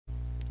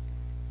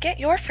Get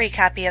your free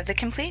copy of the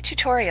complete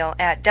tutorial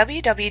at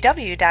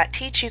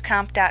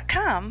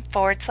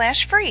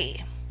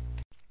www.teachucomp.com/free.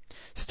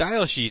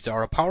 Style sheets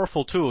are a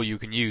powerful tool you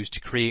can use to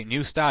create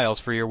new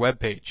styles for your web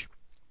page.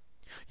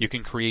 You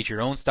can create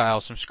your own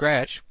styles from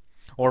scratch,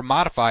 or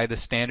modify the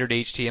standard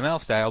HTML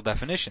style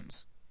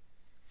definitions.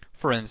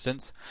 For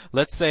instance,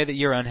 let's say that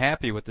you're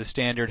unhappy with the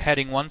standard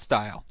heading 1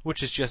 style,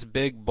 which is just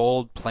big,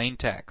 bold, plain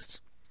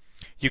text.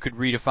 You could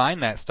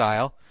redefine that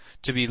style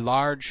to be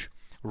large,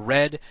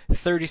 red,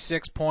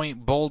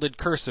 36-point bolded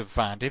cursive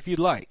font if you'd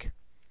like.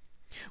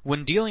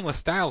 When dealing with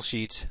style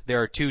sheets,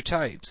 there are two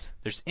types.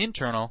 There's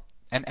internal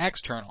and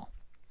external.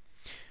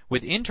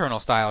 With internal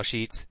style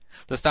sheets,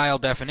 the style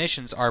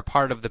definitions are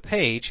part of the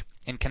page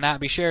and cannot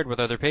be shared with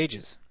other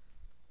pages.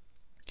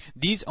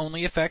 These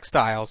only affect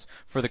styles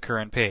for the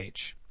current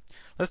page.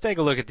 Let's take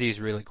a look at these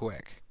really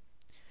quick.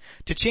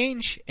 To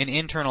change an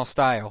internal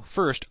style,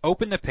 first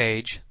open the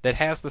page that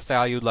has the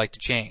style you'd like to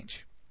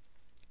change.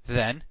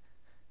 Then,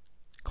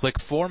 click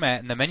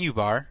Format in the menu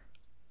bar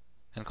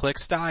and click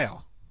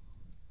Style.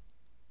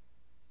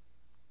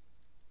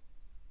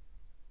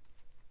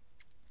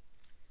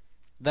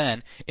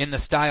 Then, in the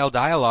Style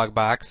dialog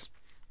box,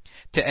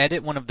 to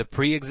edit one of the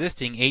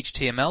pre-existing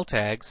HTML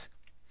tags,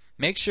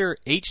 make sure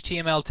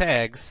HTML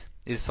tags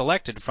is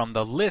selected from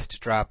the List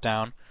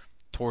drop-down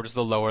towards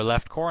the lower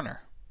left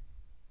corner.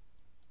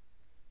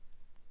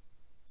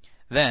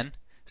 Then,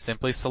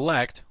 simply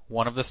select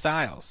one of the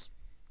styles.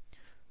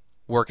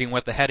 Working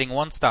with the Heading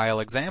 1 style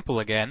example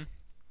again,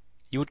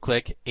 you would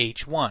click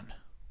H1.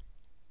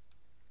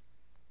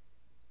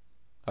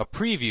 A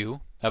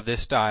preview of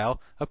this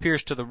style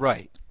appears to the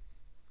right.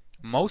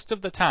 Most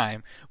of the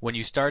time, when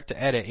you start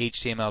to edit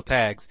HTML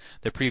tags,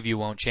 the preview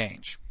won't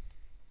change.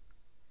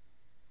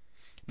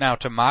 Now,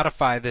 to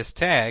modify this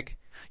tag,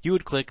 you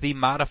would click the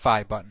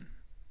Modify button.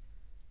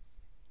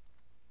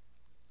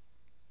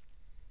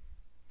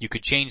 You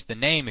could change the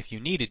name if you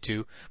needed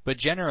to, but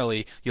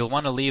generally, you'll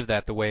want to leave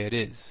that the way it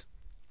is.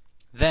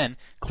 Then,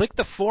 click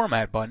the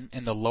Format button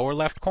in the lower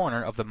left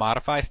corner of the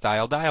Modify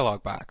Style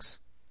dialog box.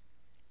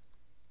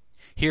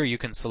 Here you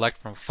can select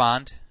from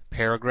font,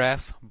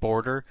 paragraph,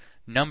 border,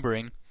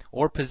 numbering,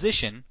 or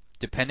position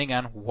depending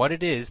on what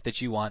it is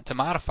that you want to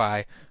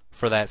modify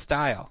for that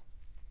style.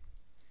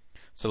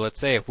 So let's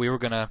say if we were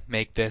going to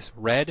make this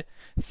red,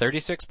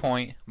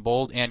 36-point,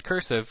 bold, and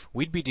cursive,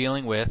 we'd be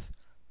dealing with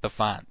the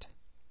font.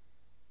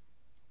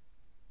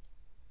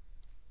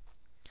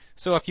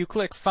 So if you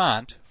click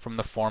Font from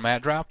the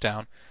Format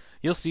dropdown,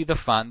 you'll see the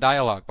Font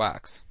dialog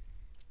box.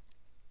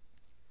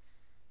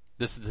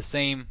 This is the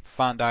same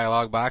font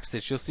dialog box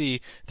that you'll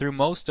see through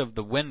most of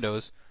the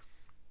Windows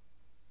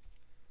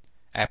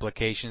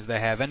applications that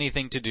have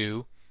anything to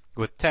do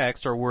with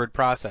text or word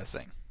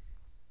processing.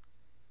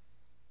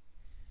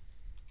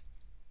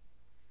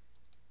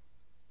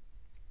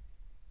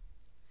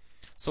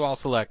 So I'll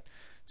select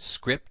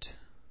Script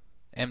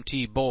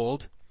MT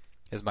Bold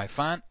as my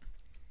font.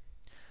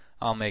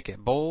 I'll make it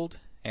bold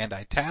and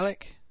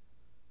italic.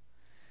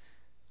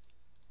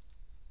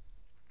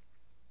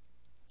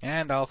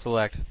 And I'll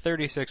select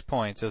 36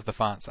 points as the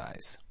font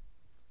size.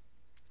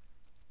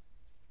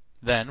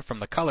 Then, from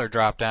the Color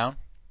drop-down,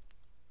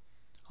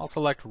 I'll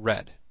select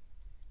red.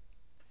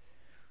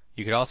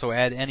 You could also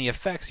add any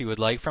effects you would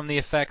like from the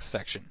Effects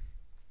section.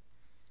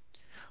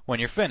 When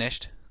you're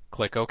finished,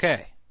 click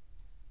OK.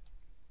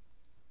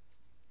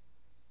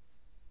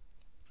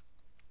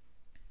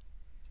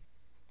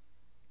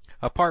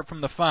 Apart from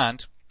the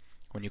font,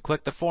 when you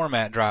click the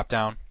Format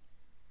drop-down,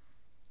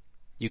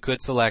 you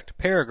could select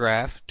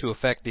Paragraph to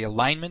affect the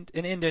alignment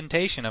and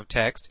indentation of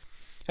text,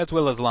 as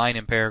well as line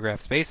and paragraph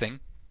spacing.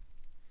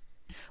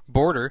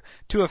 Border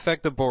to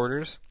affect the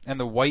borders and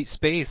the white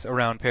space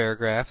around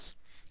paragraphs,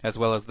 as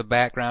well as the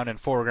background and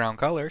foreground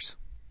colors.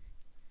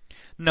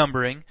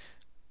 Numbering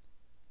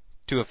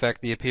to affect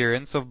the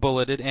appearance of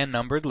bulleted and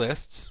numbered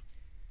lists.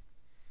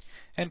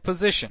 And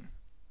position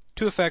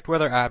to affect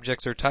whether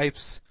objects or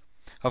types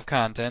of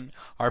content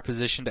are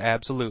positioned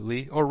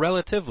absolutely or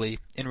relatively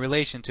in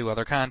relation to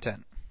other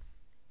content.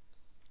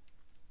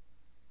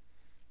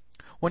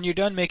 When you're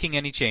done making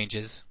any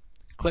changes,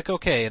 click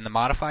OK in the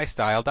Modify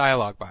Style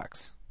dialog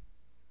box.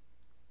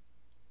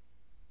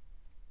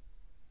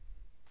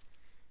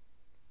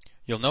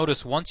 You'll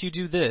notice once you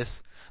do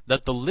this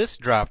that the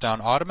List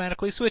drop-down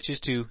automatically switches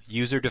to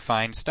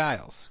User-Defined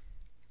Styles.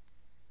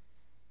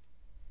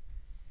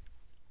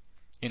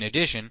 In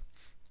addition,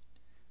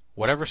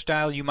 whatever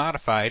style you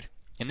modified,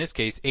 in this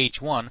case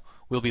H1,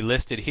 will be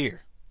listed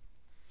here.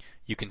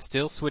 You can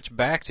still switch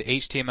back to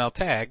HTML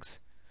tags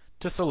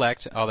to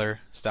select other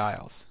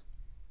styles.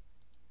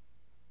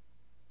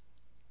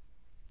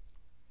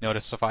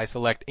 Notice if I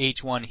select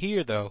H1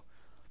 here, though,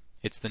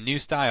 it's the new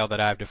style that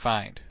I've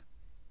defined.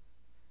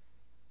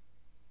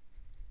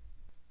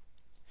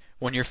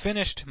 When you're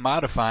finished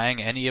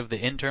modifying any of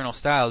the internal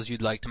styles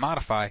you'd like to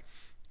modify,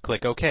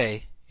 click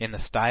OK in the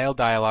Style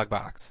dialog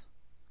box.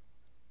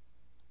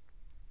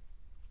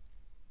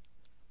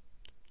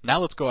 Now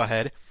let's go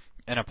ahead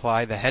and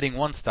apply the Heading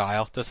 1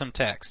 style to some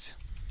text.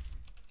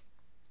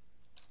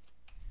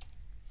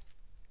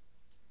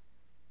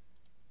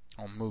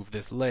 I'll move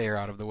this layer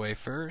out of the way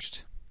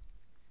first.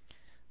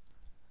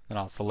 Then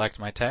I'll select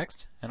my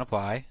text and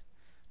apply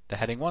the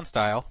Heading 1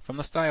 style from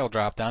the Style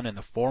dropdown in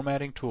the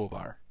Formatting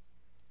toolbar.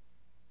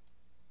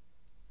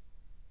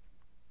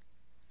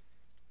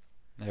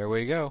 There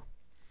we go.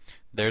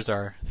 There's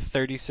our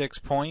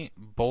 36-point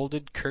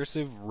bolded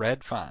cursive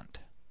red font.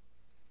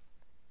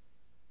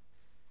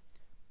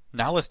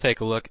 Now let's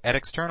take a look at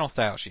external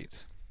style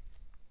sheets.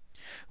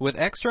 With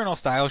external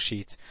style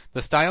sheets,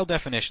 the style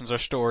definitions are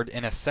stored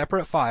in a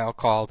separate file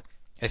called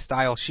a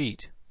style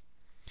sheet.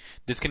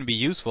 This can be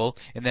useful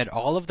in that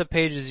all of the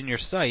pages in your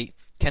site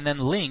can then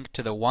link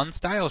to the one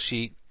style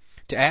sheet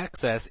to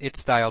access its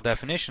style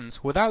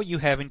definitions without you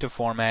having to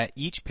format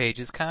each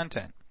page's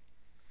content.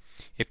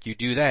 If you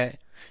do that,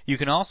 you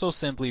can also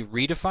simply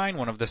redefine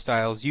one of the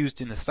styles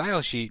used in the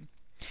style sheet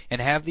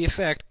and have the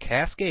effect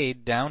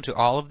cascade down to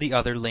all of the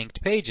other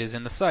linked pages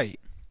in the site.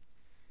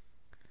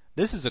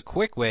 This is a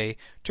quick way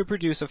to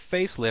produce a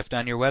facelift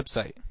on your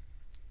website.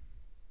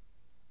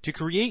 To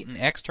create an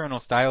external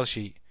style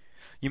sheet,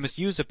 you must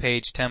use a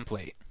page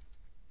template.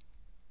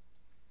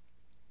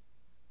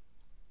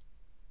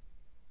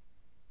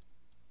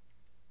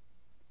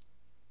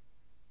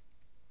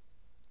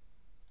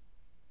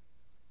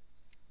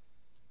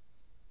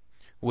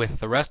 With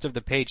the rest of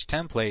the page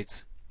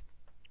templates,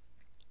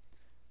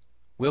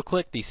 we'll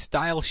click the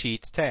Style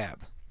Sheets tab.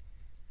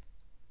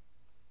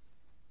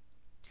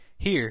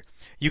 Here,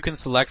 you can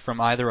select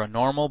from either a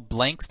normal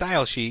blank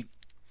style sheet,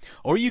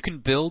 or you can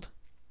build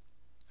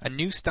a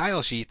new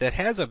style sheet that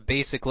has a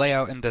basic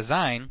layout and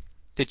design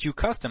that you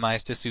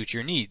customize to suit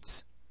your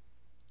needs.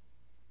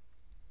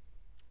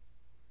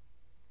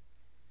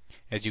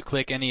 As you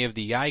click any of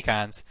the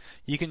icons,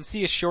 you can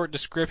see a short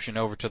description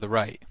over to the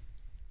right.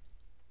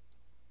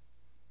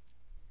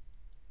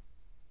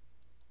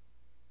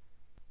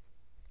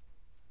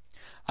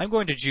 I'm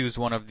going to choose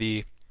one of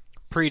the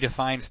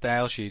predefined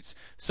style sheets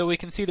so we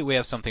can see that we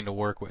have something to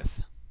work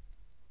with.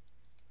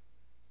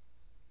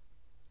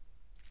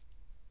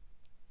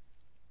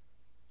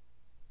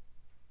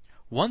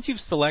 Once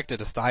you've selected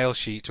a style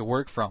sheet to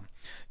work from,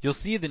 you'll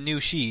see the new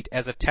sheet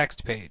as a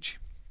text page.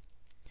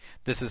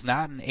 This is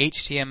not an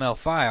HTML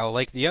file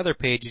like the other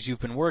pages you've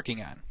been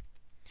working on.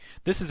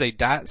 This is a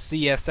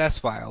 .css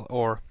file,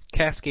 or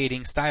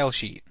cascading style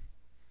sheet.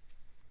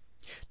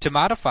 To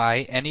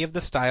modify any of the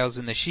styles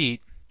in the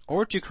sheet,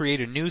 or to create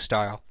a new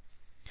style,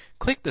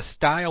 click the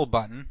Style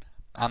button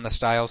on the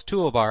Styles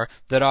toolbar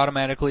that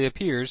automatically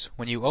appears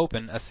when you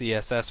open a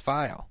CSS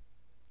file.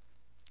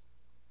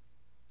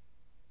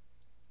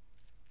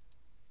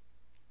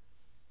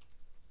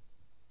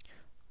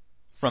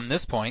 From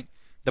this point,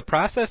 the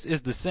process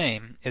is the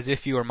same as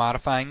if you were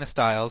modifying the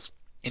styles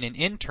in an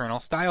internal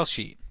style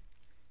sheet.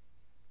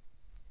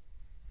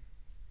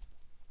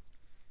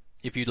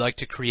 If you'd like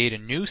to create a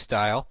new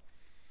style,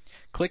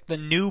 click the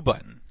New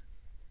button.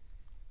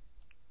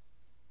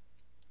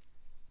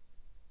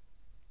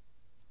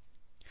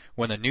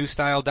 When the New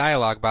Style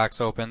dialog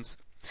box opens,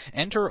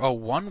 enter a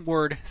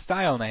one-word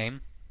style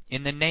name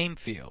in the Name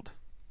field.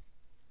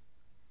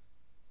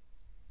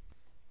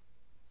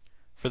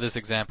 For this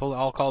example,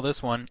 I'll call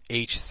this one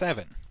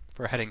H7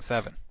 for heading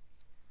 7.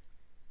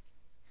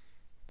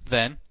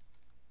 Then,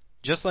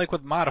 just like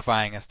with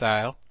modifying a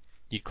style,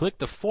 you click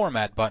the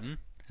Format button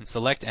and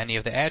select any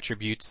of the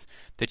attributes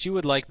that you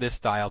would like this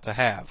style to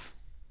have.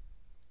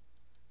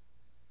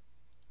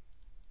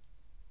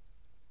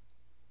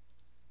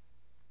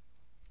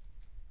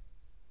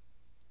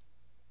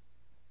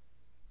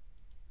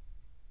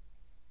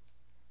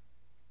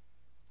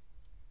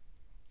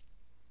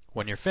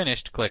 When you're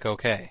finished, click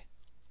OK.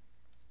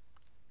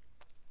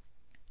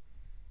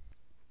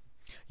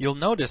 You'll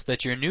notice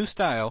that your new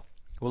style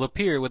will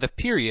appear with a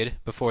period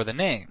before the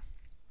name.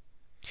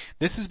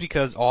 This is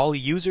because all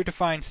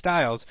user-defined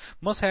styles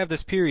must have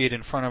this period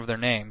in front of their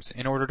names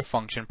in order to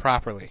function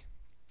properly.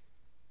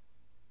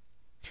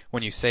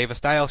 When you save a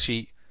style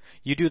sheet,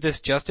 you do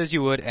this just as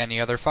you would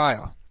any other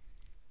file.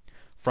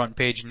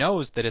 FrontPage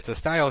knows that it's a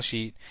style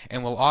sheet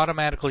and will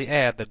automatically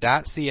add the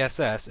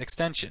 .css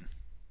extension.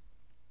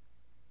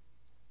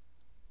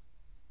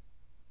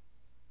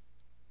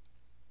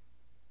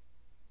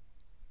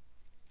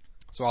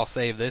 So I'll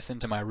save this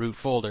into my root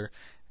folder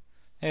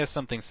as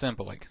something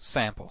simple like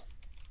sample.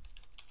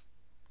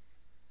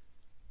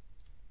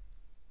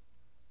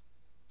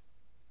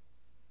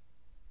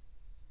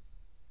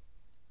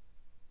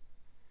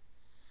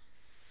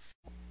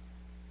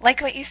 Like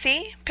what you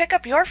see? Pick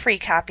up your free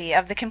copy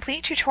of the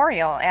complete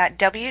tutorial at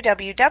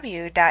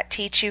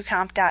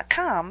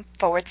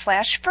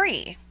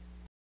www.teachucomp.com/free.